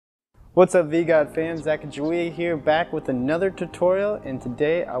What's up VGOD fans, Vape here, back with another tutorial, and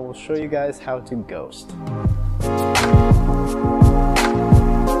today I will show you guys how to ghost.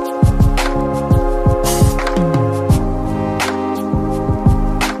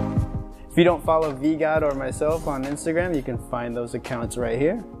 If you don't follow VGOD or myself on Instagram, you can find those accounts right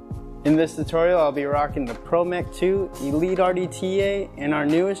here. In this tutorial, I'll be rocking the ProMech 2, Elite RDTA, and our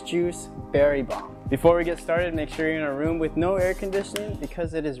newest juice, Berry Bomb. Before we get started, make sure you're in a room with no air conditioning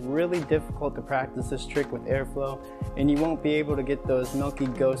because it is really difficult to practice this trick with airflow and you won't be able to get those milky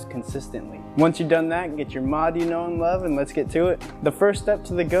ghosts consistently. Once you've done that, get your mod you know and love and let's get to it. The first step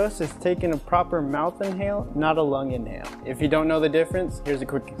to the ghost is taking a proper mouth inhale, not a lung inhale. If you don't know the difference, here's a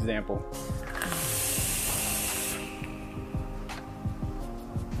quick example.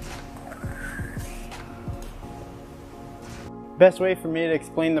 Best way for me to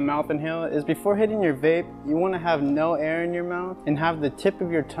explain the mouth inhale is before hitting your vape, you want to have no air in your mouth and have the tip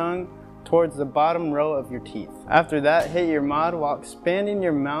of your tongue towards the bottom row of your teeth. After that, hit your mod while expanding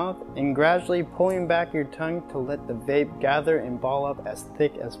your mouth and gradually pulling back your tongue to let the vape gather and ball up as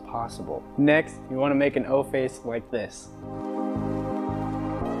thick as possible. Next, you want to make an O face like this.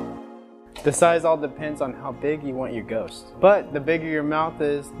 The size all depends on how big you want your ghost. But the bigger your mouth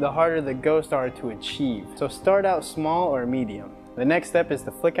is, the harder the ghosts are to achieve. So start out small or medium. The next step is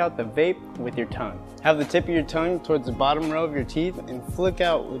to flick out the vape with your tongue. Have the tip of your tongue towards the bottom row of your teeth and flick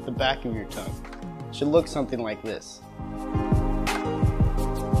out with the back of your tongue. It should look something like this.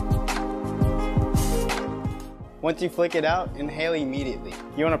 Once you flick it out, inhale immediately.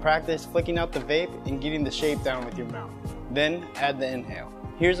 You want to practice flicking out the vape and getting the shape down with your mouth. Then add the inhale.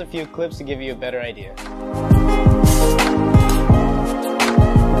 Here's a few clips to give you a better idea.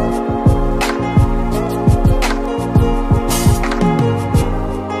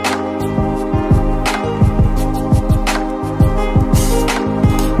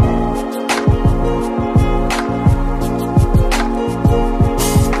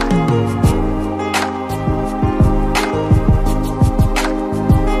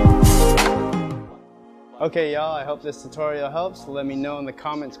 Okay y'all, I hope this tutorial helps. Let me know in the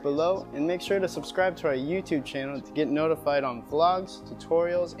comments below and make sure to subscribe to our YouTube channel to get notified on vlogs,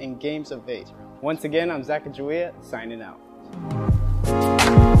 tutorials, and games of vape. Once again, I'm Vape, signing out.